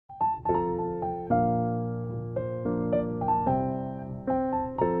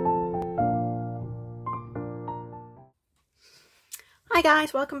Hi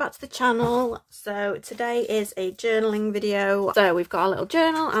guys, welcome back to the channel. So today is a journaling video. So we've got a little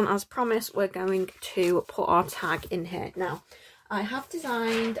journal, and as promised we're going to put our tag in here. Now I have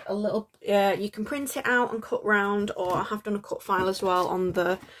designed a little, you can print it out and cut round, or I have done a cut file as well on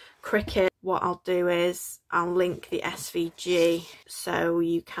the Cricut. What I'll do is I'll link the SVG so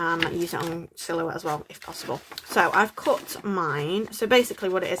you can use it on Silhouette as well if possible. So I've cut mine. So basically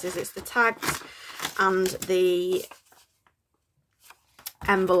what it is it's the tags and the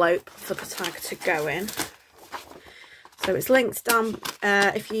envelope for the tag to go in. So it's linked down,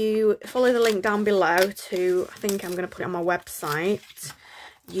 if you follow the link down below to, I think I'm going to put it on my website,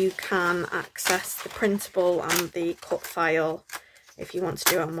 you can access the printable and the cut file if you want to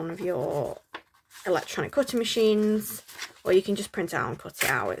do it on one of your electronic cutting machines, or you can just print it out and cut it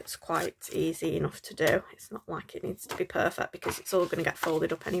out. It's quite easy enough to do. It's not like it needs to be perfect because it's all going to get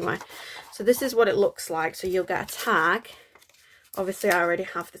folded up anyway. So this is what it looks like. So you'll get a tag. Obviously I already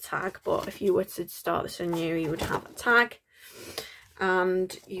have the tag, but if you were to start this anew you would have a tag,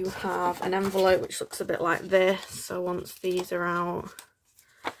 and you have an envelope which looks a bit like this. So once these are out,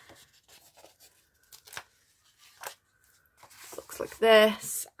 looks like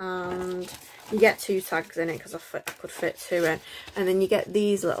this, and you get two tags in it because I could fit two in, and then you get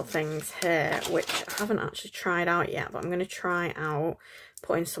these little things here which I haven't actually tried out yet, but I'm going to try out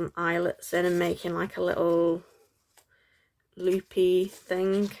putting some eyelets in and making like a little loopy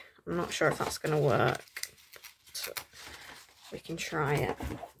thing. I'm not sure if that's going to work, but we can try it.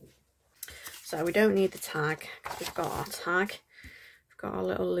 So we don't need the tag because we've got our tag. We've got our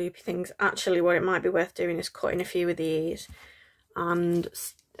little loopy things. Actually what it might be worth doing is cutting a few of these and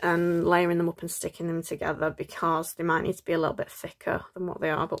layering them up and sticking them together, because they might need to be a little bit thicker than what they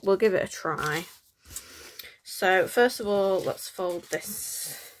are, but we'll give it a try. So first of all, let's fold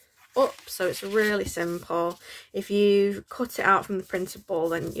this up. So it's really simple. If you cut it out from the printable,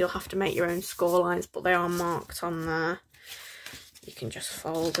 then you'll have to make your own score lines, but they are marked on there. You can just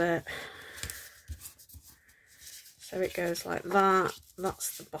fold it. So it goes like that.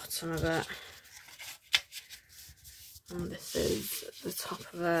 That's the bottom of it, and this is the top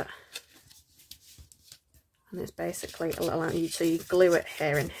of it, and it's basically a little, so you glue it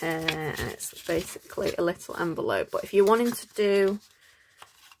here and here, and it's basically a little envelope. But if you're wanting to do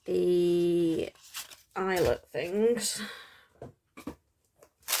the eyelet things,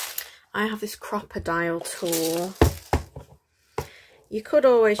 I have this crocodile tool. You could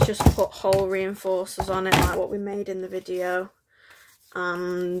always just put hole reinforcers on it like what we made in the video,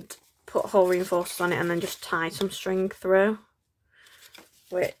 and put hole reinforcers on it and then just tie some string through,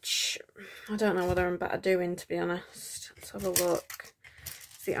 which I don't know whether I'm better doing, to be honest. Let's have a look.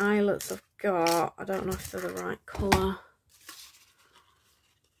 The eyelets I've got, I don't know if they're the right colour.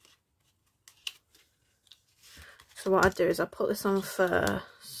 So what I do is I put this on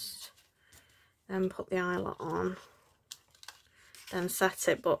first, then put the eyelet on, then set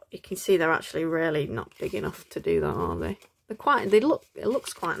it, but you can see they're actually really not big enough to do that, are they? It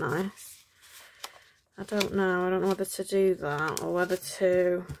looks quite nice. I don't know whether to do that or whether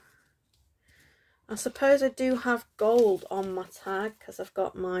to, I suppose I do have gold on my tag because I've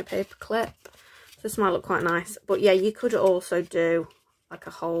got my paper clip. So this might look quite nice, but yeah, you could also do like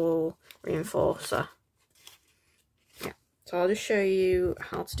a hole reinforcer. Yeah, so I'll just show you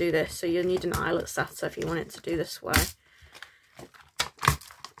how to do this. So you'll need an eyelet setter if you want it to do this way.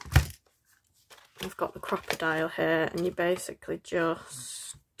 I've got the crocodile here, and you basically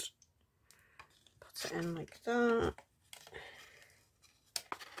just put it in like that.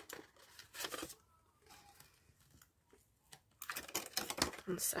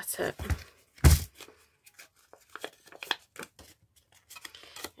 And set it.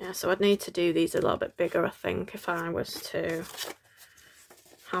 Yeah, so I'd need to do these a little bit bigger, I think, if I was to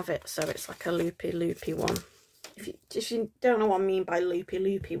have it so it's like a loopy one. If you don't know what I mean by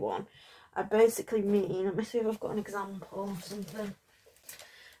loopy one, I basically mean, let me see if I've got an example of something.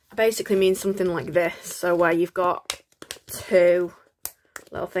 I basically mean something like this, so where you've got two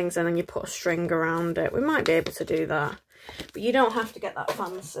little things and then you put a string around it. We might be able to do that, but you don't have to get that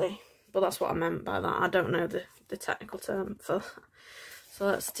fancy. But that's what I meant by that. I don't know the technical term for that. So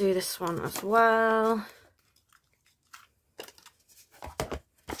let's do this one as well.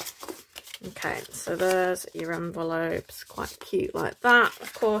 Okay, so there's your envelopes, quite cute like that.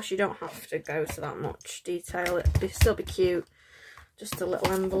 Of course, you don't have to go to that much detail. It'd still be cute, just a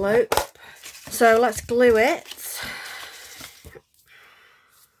little envelope. So let's glue it.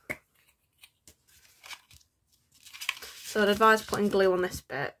 So I'd advise putting glue on this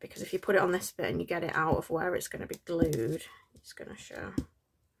bit, because if you put it on this bit and you get it out of where it's going to be glued, it's going to show.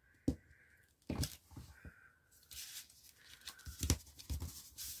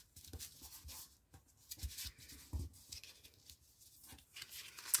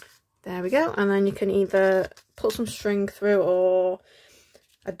 There we go. And then you can either put some string through, or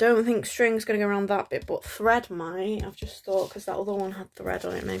I don't think string's going to go around that bit, but thread might. I've just thought, because that other one had thread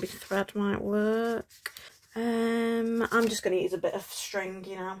on it, maybe thread might work. I'm just going to use a bit of string,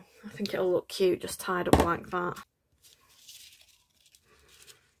 you know. I think it'll look cute just tied up like that.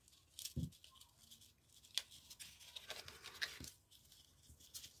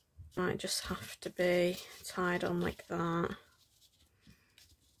 Might just have to be tied on like that.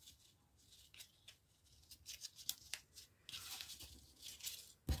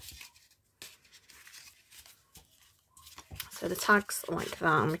 So the tag's like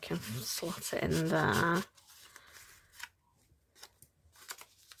that, and we can slot it in there.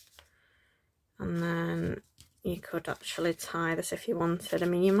 And then you could actually tie this if you wanted. I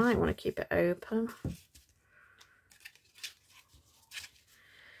mean, you might want to keep it open.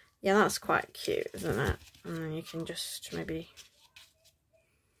 Yeah, that's quite cute, isn't it? And then you can just maybe,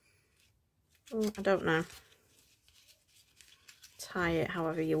 oh, I don't know, tie it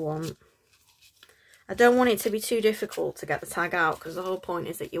however you want. I don't want it to be too difficult to get the tag out, because the whole point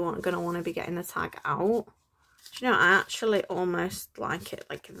is that you're going to want to be getting the tag out. Do you know, I actually almost like it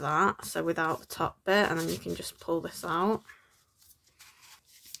like that, so without the top bit, and then you can just pull this out.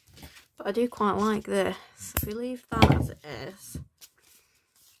 But I do quite like this. If we leave that as it is,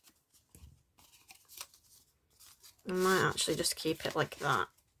 I might actually just keep it like that.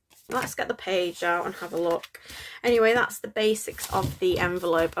 Let's get the page out and have a look. Anyway, that's the basics of the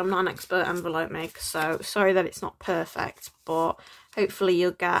envelope. I'm not an expert envelope maker, so sorry that it's not perfect, but hopefully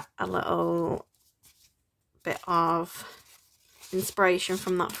you'll get a little bit of inspiration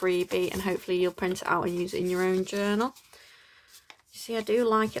from that freebie, and hopefully you'll print it out and use it in your own journal. You see, I do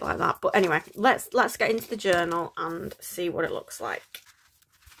like it like that. But anyway, let's get into the journal and see what it looks like.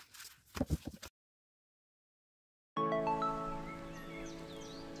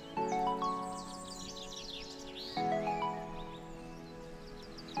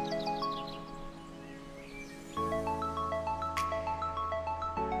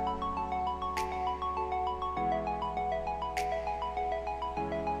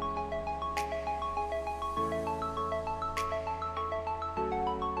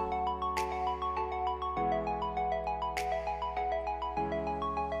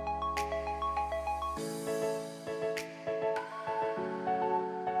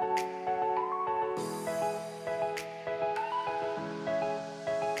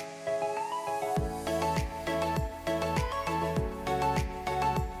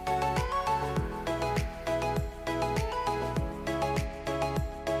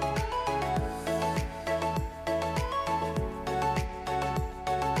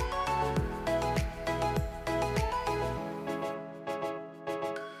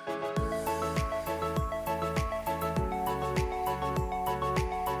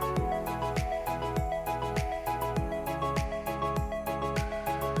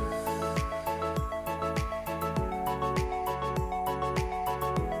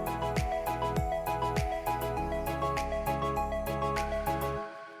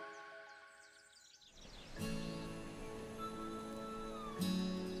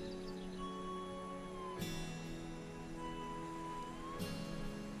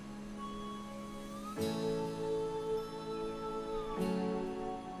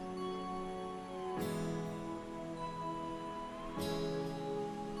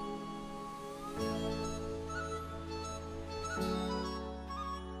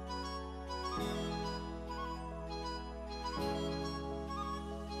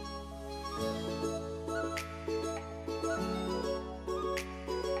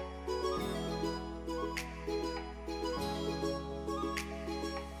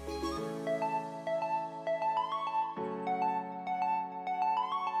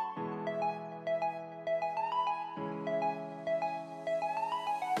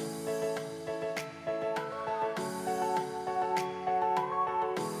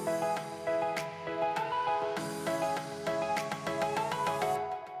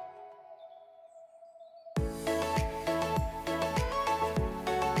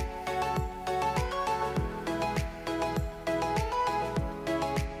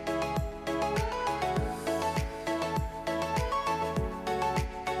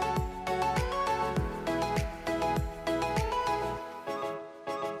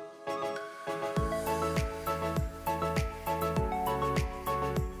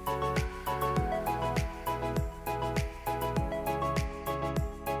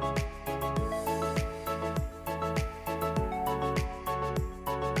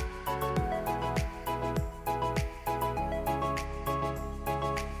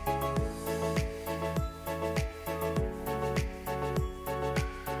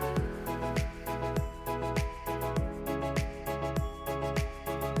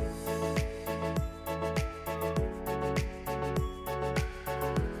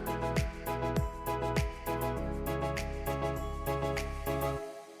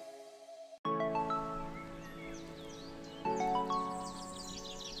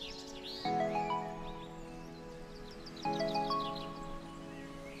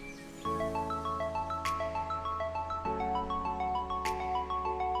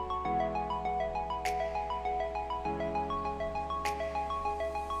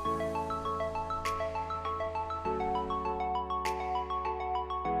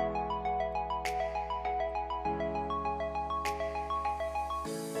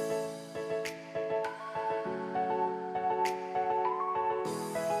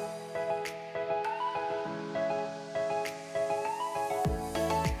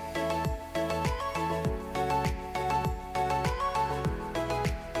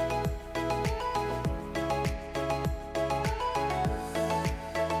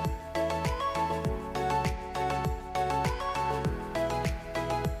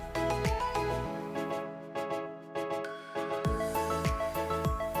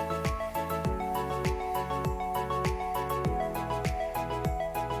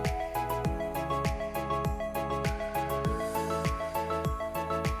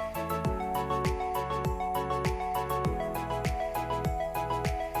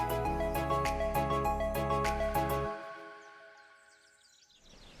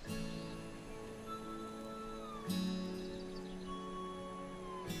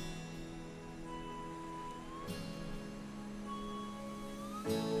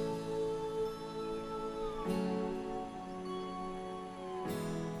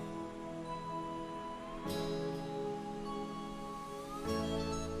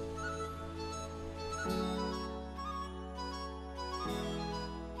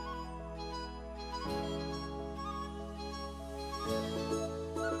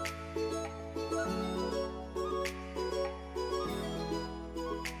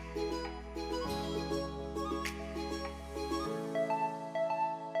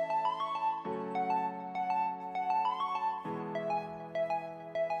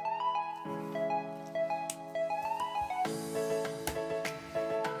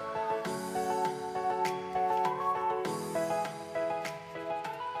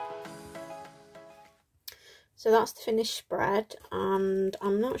 So that's the finished spread, and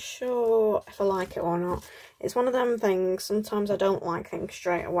I'm not sure if I like it or not. It's one of them things, sometimes I don't like things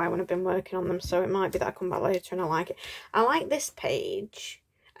straight away when I've been working on them, so it might be that I come back later and I like it. I like this page,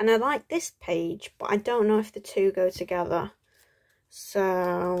 and I like this page, but I don't know if the two go together.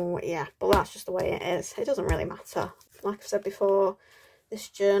 So, yeah, but that's just the way it is. It doesn't really matter. Like I've said before, this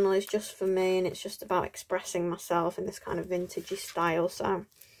journal is just for me, and it's just about expressing myself in this kind of vintagey style, so...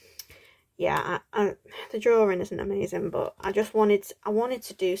 yeah, the drawing isn't amazing, but I wanted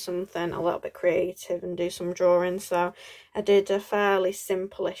to do something a little bit creative and do some drawing, so I did a fairly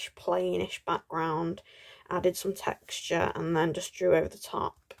simple-ish, plainish background, added some texture, and then just drew over the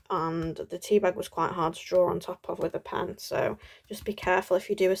top. And the tea bag was quite hard to draw on top of with a pen, so just be careful if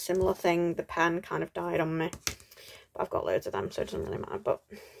you do a similar thing. The pen kind of died on me, but I've got loads of them, so it doesn't really matter. But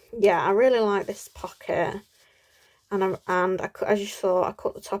yeah, I really like this pocket. And as you saw, I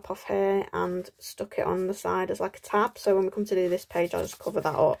cut the top off here and stuck it on the side as like a tab. So when we come to do this page, I'll just cover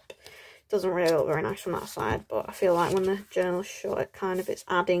that up. It doesn't really look very nice from that side, but I feel like when the journal's shut, it's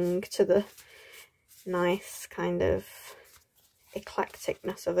adding to the nice kind of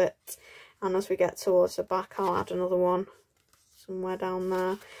eclecticness of it. And as we get towards the back, I'll add another one somewhere down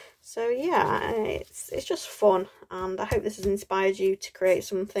there. So yeah, it's just fun, and I hope this has inspired you to create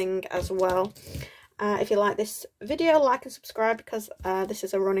something as well. If you like this video, like and subscribe, because this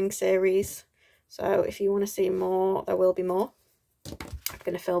is a running series. So if you want to see more, there will be more. I'm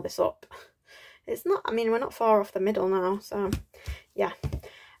going to fill this up. It's not, I mean, we're not far off the middle now. So yeah.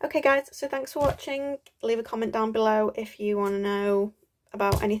 Okay guys, so thanks for watching. Leave a comment down below if you want to know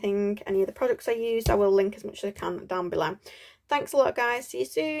about anything, any of the products I used. I will link as much as I can down below. Thanks a lot guys. See you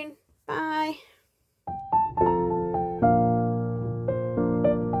soon. Bye.